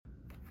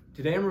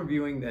Today I'm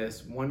reviewing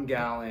this 1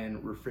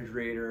 gallon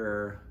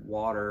refrigerator,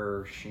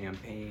 water,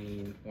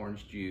 champagne,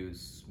 orange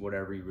juice,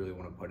 whatever you really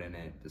want to put in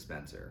it,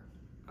 dispenser.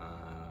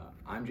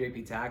 I'm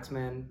JP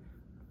Taxman,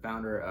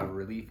 founder of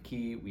Relief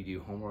Key. We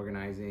do home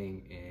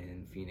organizing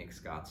in Phoenix,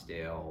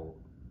 Scottsdale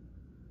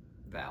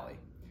Valley.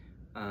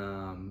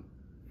 The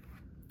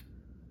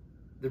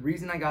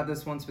reason I got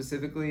this one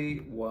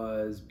specifically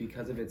was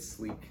because of its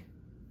sleek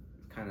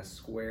kind of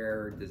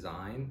square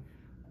design.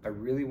 I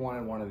really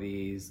wanted one of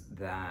these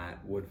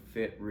that would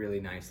fit really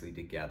nicely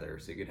together.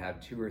 So you could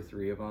have 2 or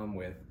 3 of them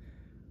with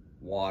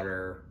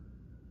water,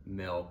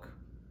 milk,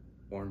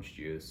 orange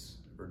juice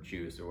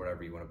or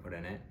whatever you want to put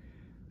in it,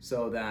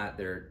 so that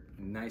they're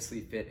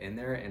nicely fit in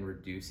there and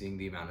reducing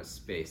the amount of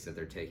space that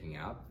they're taking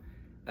up.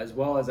 As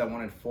well as I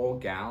wanted full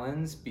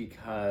gallons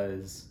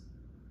because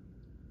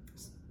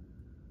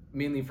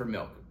mainly for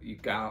milk.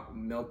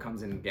 Milk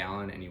comes in a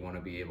gallon and you want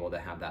to be able to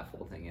have that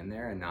full thing in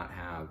there and not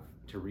have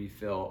to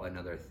refill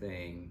another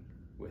thing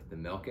with the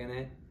milk in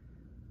it.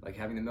 Like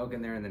having the milk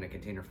in there and then a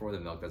container for the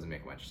milk doesn't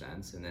make much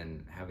sense. And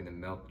then having the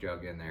milk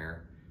jug in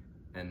there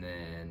and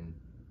then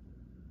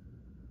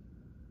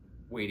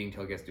waiting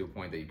till it gets to a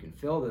point that you can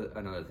fill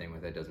another thing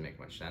with it doesn't make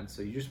much sense.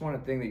 So you just want a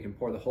thing that you can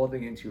pour the whole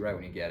thing into right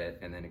when you get it,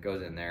 and then it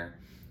goes in there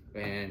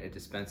and it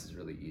dispenses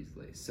really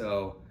easily.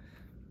 So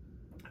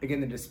again,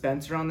 the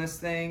dispenser on this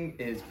thing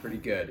is pretty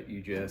good.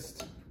 You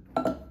just,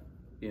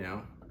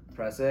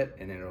 press it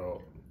and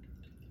it'll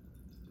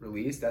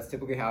release. That's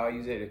typically how I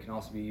use it. It can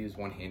also be used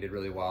one-handed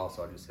really well,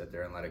 so I'll just sit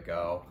there and let it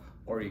go.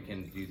 Or you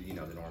can do the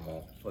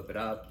normal flip it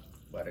up,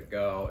 let it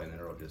go, and then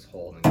it'll just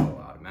hold and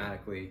go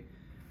automatically.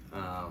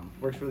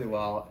 Works really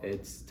well.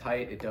 It's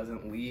tight, it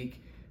doesn't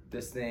leak.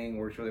 This thing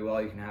works really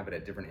well. You can have it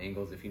at different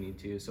angles if you need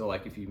to. So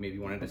like if you maybe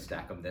wanted to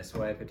stack them this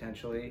way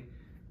potentially,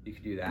 you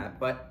could do that,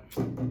 but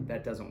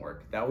that doesn't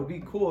work. That would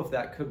be cool if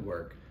that could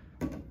work,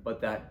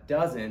 but that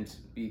doesn't,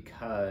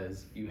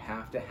 because you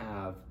have to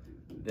have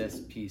this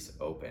piece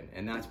open.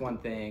 And that's one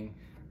thing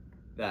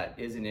that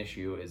is an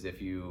issue, is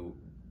if you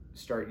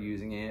start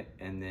using it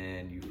and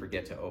then you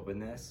forget to open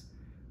this,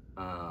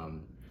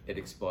 it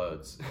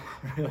explodes.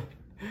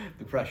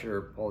 The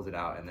pressure pulls it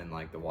out and then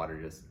like the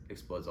water just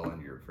explodes all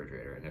into your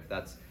refrigerator. And if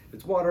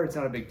it's water, it's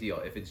not a big deal.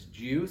 If it's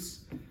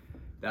juice,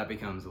 that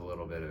becomes a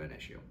little bit of an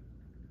issue.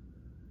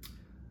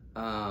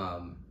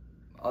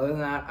 Other than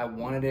that, I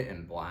wanted it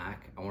in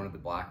black. I wanted the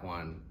black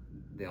one.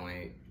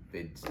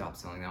 They stopped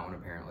selling that one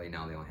apparently.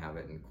 Now they only have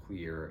it in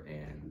clear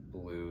and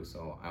blue,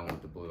 so I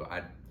want the blue.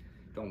 I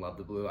don't love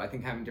the blue. I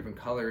think having different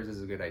colors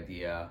is a good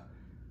idea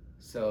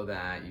so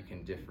that you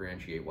can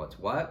differentiate what's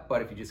what,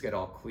 but if you just get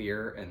all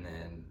clear, and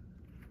then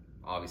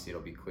obviously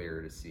it'll be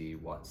clearer to see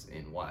what's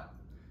in what.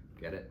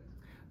 Get it?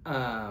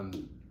 Another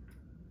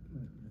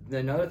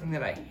thing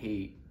that I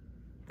hate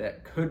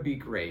that could be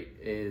great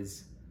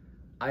is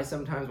I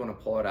sometimes want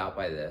to pull it out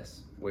by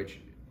this, which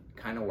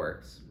kind of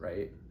works,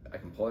 right? I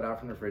can pull it out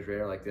from the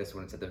refrigerator like this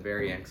when it's at the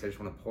very end, because I just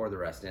want to pour the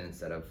rest in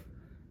instead of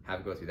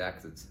have it go through that,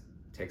 because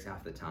it takes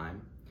half the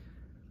time.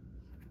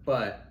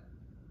 But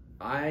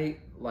I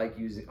like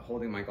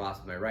holding my glass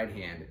with my right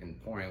hand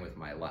and pouring with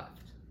my left.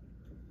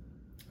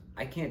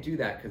 I can't do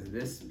that because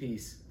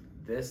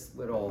this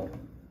little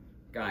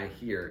guy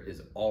here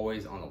is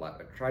always on the left.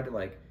 I've tried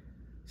to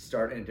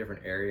start in a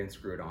different area and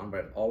screw it on, but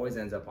it always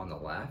ends up on the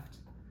left.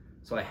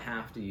 So I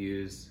have to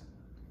use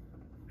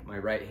my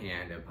right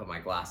hand and put my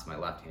glass in my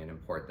left hand and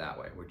pour it that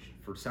way, which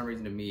for some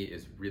reason to me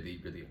is really,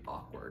 really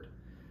awkward.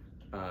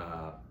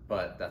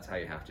 But that's how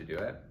you have to do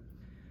it.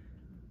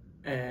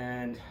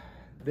 And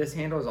this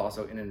handle is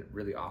also in a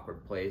really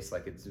awkward place.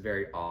 Like it's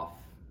very off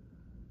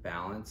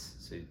balance.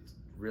 So it's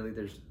really,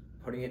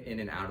 putting it in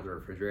and out of the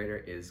refrigerator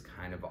is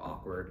kind of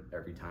awkward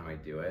every time I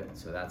do it.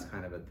 So that's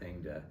kind of a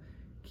thing to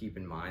keep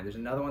in mind. There's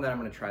another one that I'm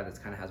gonna try that's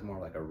kind of has more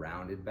like a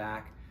rounded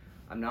back.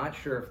 I'm not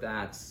sure if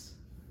that's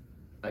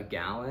a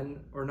gallon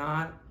or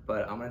not,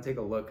 but I'm gonna take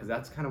a look because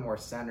that's kind of more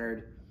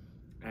centered,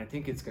 and I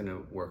think it's gonna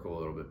work a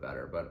little bit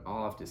better, but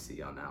I'll have to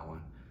see on that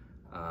one.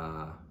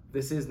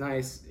 This is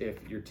nice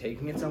if you're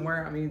taking it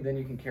somewhere. I mean, then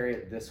you can carry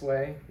it this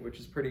way, which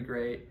is pretty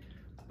great,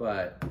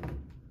 but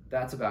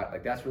that's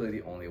really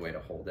the only way to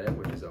hold it,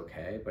 which is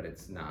okay, but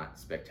it's not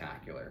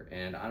spectacular.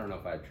 And I don't know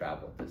if I'd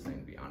travel with this thing,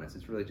 to be honest.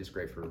 It's really just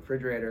great for a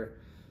refrigerator.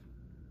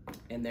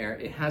 And there,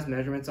 it has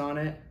measurements on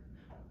it.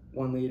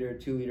 1 liter,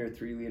 2 liter,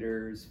 3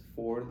 liters,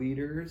 4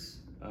 liters,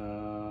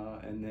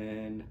 and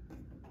then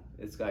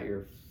it's got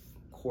your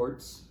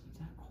quarts. Is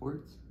that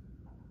quarts?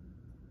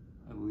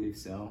 I believe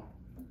so.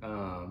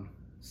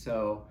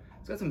 So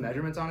it's got some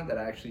measurements on it that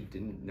I actually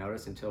didn't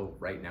notice until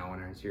right now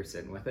when I was here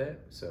sitting with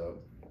it. So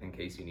in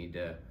case you need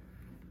to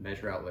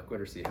measure out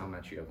liquid or see how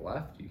much you have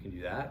left, you can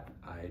do that.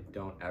 I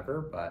don't ever,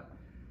 but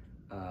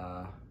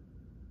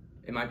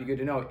it might be good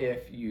to know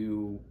if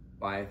you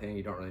buy a thing,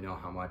 you don't really know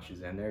how much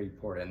is in there, you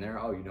pour it in there,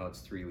 oh, you know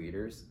it's 3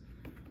 liters.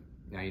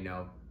 Now you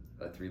know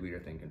a 3 liter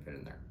thing can fit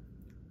in there.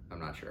 I'm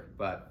not sure,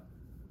 but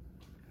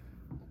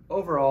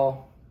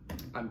overall,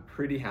 I'm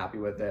pretty happy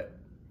with it.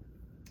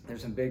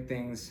 There's some big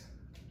things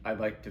I'd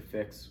like to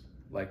fix,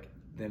 like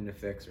them to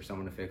fix or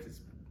someone to fix. It's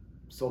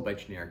sold by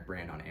generic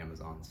brand on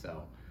Amazon.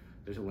 So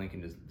there's a link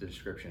in the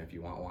description if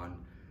you want one.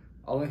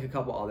 I'll link a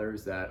couple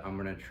others that I'm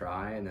gonna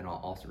try, and then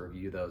I'll also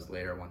review those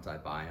later once I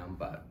buy them.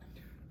 But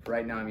for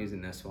right now, I'm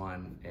using this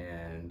one,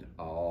 and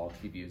I'll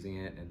keep using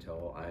it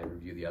until I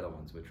review the other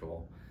ones, which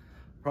will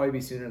probably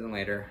be sooner than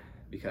later,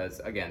 because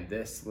again,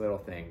 this little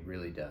thing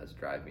really does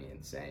drive me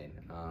insane.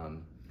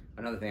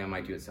 Another thing I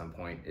might do at some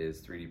point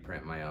is 3D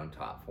print my own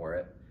top for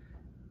it,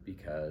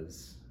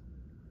 because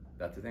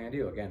that's the thing I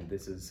do. Again,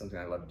 this is something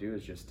I love to do,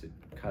 is just to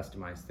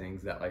customize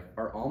things that like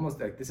are almost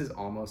like, this is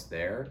almost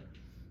there.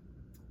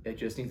 It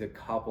just needs a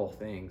couple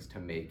things to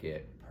make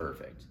it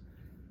perfect.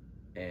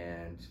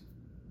 And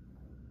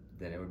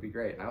then it would be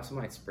great. I also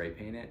might spray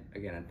paint it.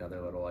 Again, another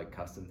little like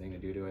custom thing to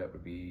do to it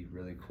would be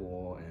really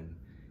cool and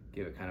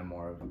give it kind of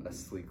more of a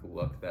sleek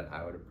look that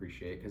I would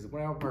appreciate. Because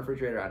when I open my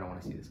refrigerator, I don't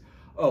want to see this.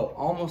 Oh,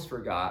 almost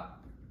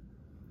forgot.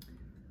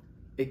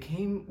 It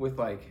came with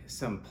like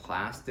some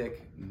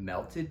plastic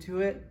melted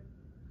to it.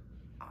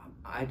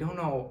 I don't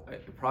know,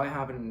 it probably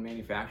happened in the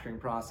manufacturing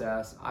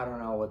process. I don't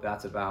know what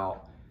that's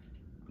about.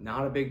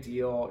 Not a big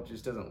deal, it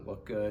just doesn't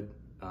look good.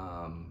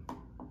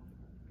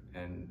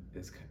 And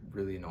it's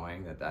really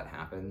annoying that that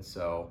happens.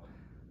 So,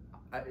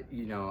 I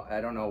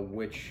don't know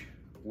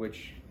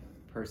which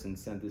person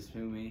sent this to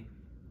me.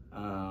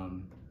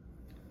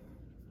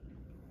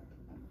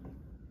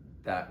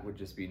 That would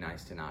just be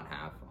nice to not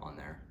have on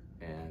there.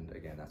 And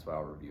again, that's why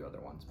I'll review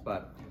other ones.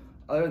 But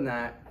other than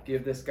that,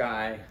 give this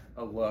guy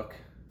a look,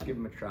 give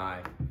him a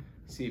try,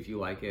 see if you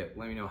like it.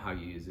 Let me know how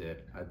you use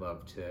it. I'd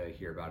love to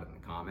hear about it in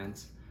the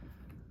comments.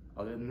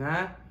 Other than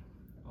that,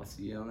 I'll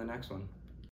see you on the next one.